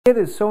It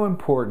is so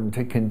important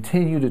to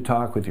continue to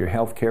talk with your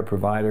healthcare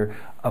provider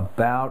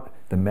about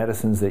the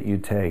medicines that you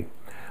take.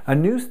 A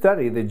new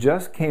study that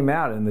just came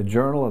out in the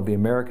Journal of the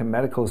American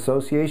Medical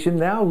Association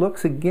now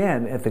looks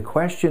again at the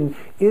question,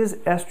 is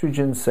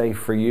estrogen safe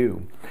for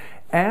you?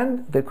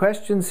 And the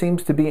question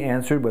seems to be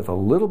answered with a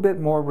little bit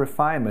more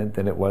refinement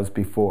than it was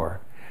before.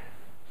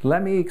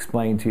 Let me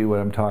explain to you what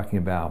I'm talking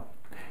about.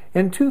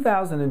 In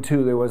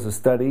 2002, there was a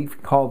study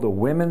called the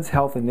Women's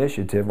Health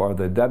Initiative, or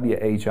the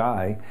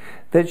WHI,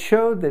 that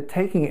showed that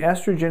taking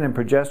estrogen and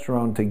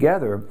progesterone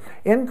together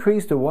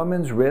increased a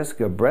woman's risk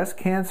of breast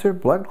cancer,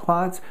 blood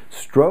clots,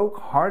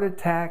 stroke, heart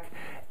attack,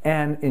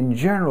 and in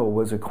general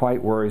was a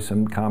quite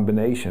worrisome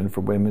combination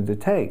for women to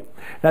take.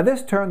 Now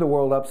this turned the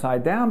world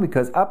upside down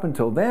because up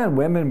until then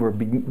women were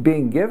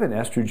being given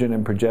estrogen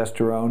and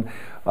progesterone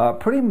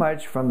pretty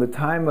much from the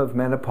time of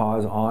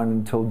menopause on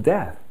until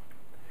death.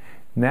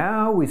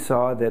 Now we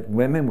saw that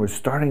women were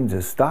starting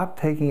to stop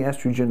taking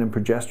estrogen and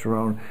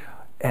progesterone,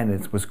 and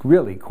it was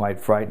really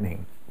quite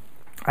frightening.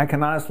 I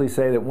can honestly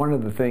say that one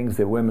of the things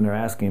that women are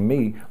asking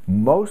me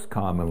most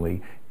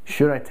commonly,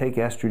 should I take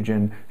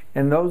estrogen?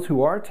 And those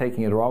who are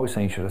taking it are always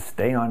saying, should I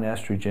stay on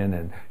estrogen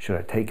and should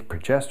I take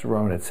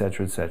progesterone,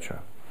 etc.,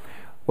 etc.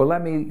 Well,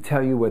 let me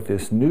tell you what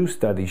this new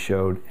study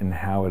showed and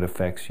how it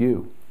affects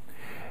you.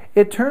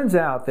 It turns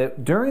out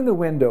that during the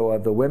window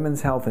of the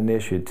Women's Health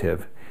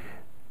Initiative,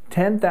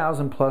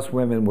 10,000 plus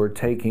women were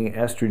taking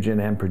estrogen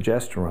and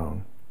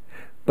progesterone.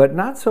 But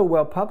not so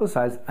well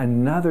publicized,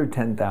 another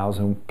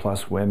 10,000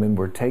 plus women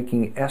were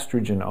taking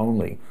estrogen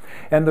only.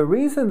 And the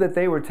reason that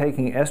they were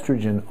taking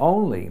estrogen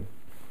only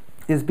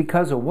is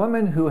because a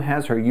woman who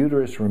has her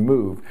uterus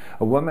removed,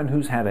 a woman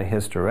who's had a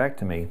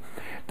hysterectomy,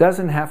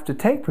 doesn't have to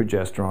take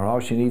progesterone. All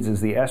she needs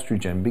is the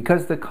estrogen,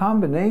 because the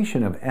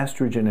combination of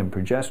estrogen and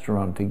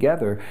progesterone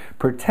together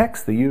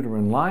protects the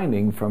uterine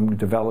lining from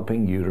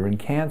developing uterine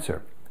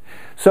cancer.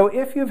 So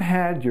if you've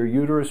had your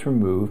uterus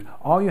removed,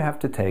 all you have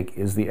to take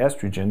is the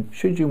estrogen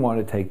should you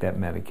want to take that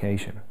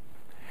medication.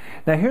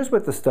 Now here's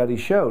what the study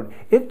showed.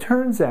 It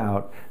turns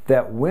out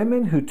that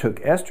women who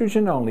took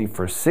estrogen only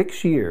for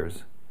 6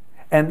 years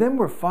and then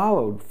were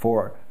followed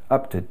for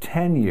up to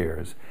 10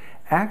 years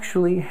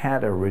actually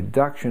had a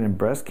reduction in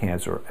breast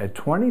cancer, a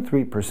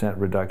 23%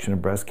 reduction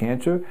in breast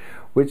cancer,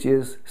 which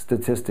is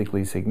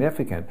statistically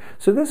significant.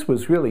 So this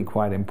was really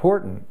quite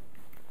important.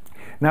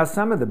 Now,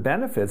 some of the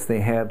benefits they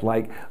had,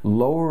 like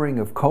lowering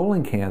of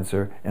colon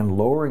cancer and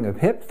lowering of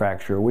hip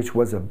fracture, which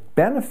was a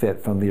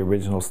benefit from the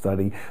original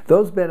study,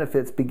 those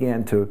benefits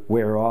began to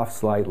wear off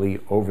slightly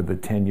over the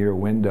 10-year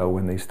window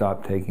when they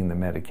stopped taking the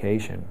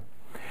medication.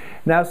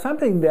 Now,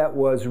 something that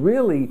was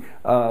really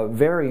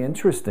very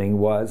interesting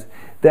was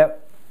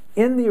that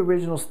in the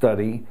original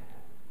study,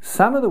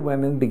 some of the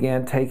women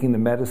began taking the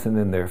medicine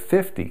in their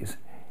 50s.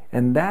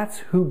 And that's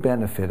who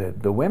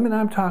benefited. The women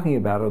I'm talking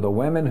about are the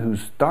women who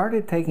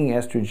started taking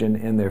estrogen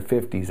in their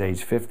 50s,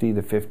 age 50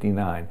 to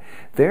 59.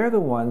 They're the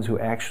ones who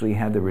actually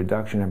had the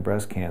reduction in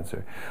breast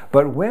cancer.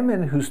 But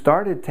women who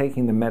started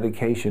taking the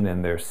medication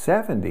in their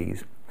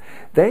 70s,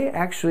 they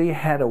actually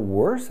had a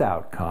worse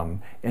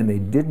outcome and they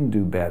didn't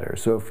do better.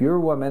 So if you're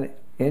a woman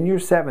in your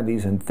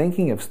 70s and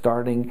thinking of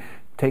starting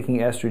taking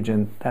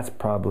estrogen, that's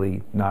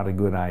probably not a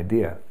good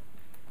idea.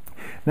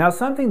 Now,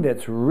 something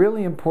that's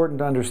really important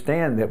to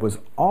understand that was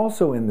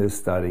also in this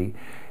study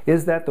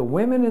is that the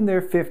women in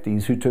their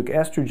 50s who took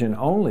estrogen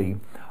only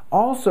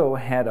also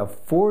had a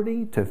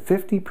 40 to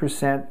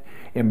 50%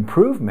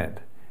 improvement.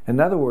 In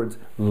other words,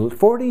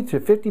 40 to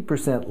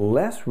 50%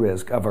 less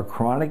risk of a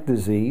chronic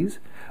disease,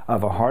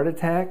 of a heart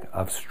attack,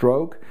 of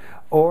stroke,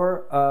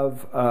 or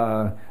of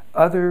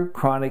other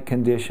chronic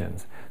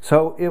conditions.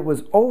 So it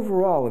was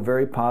overall a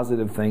very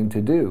positive thing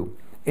to do.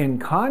 In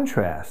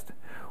contrast,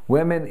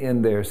 women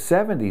in their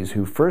 70s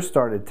who first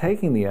started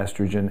taking the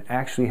estrogen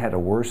actually had a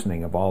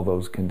worsening of all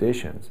those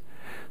conditions.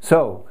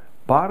 So,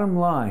 bottom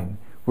line,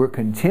 we're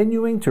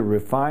continuing to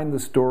refine the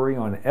story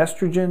on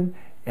estrogen,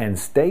 and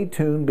stay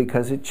tuned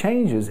because it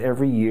changes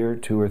every year,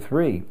 2 or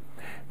 3.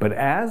 But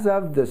as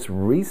of this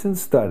recent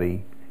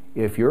study,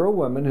 if you're a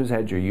woman who's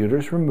had your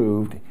uterus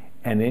removed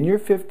and in your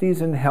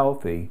 50s and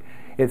healthy,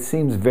 it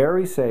seems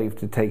very safe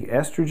to take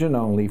estrogen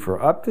only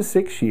for up to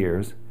 6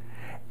 years,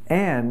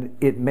 and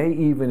it may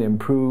even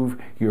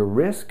improve your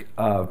risk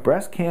of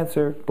breast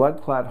cancer, blood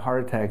clot,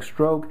 heart attack,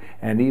 stroke,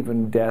 and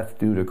even death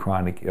due to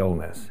chronic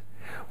illness.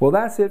 Well,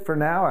 that's it for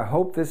now. I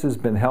hope this has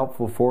been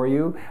helpful for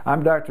you.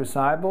 I'm Dr.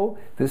 Seibel.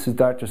 This is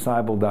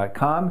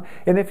drseibel.com.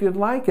 And if you'd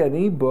like an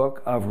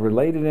ebook of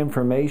related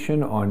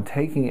information on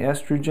taking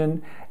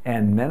estrogen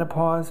and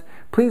menopause,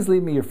 please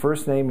leave me your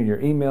first name and your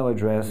email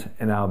address,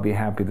 and I'll be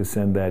happy to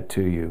send that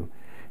to you.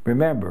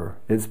 Remember,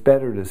 it's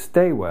better to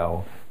stay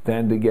well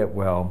than to get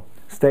well.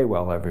 Stay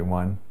well,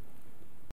 everyone.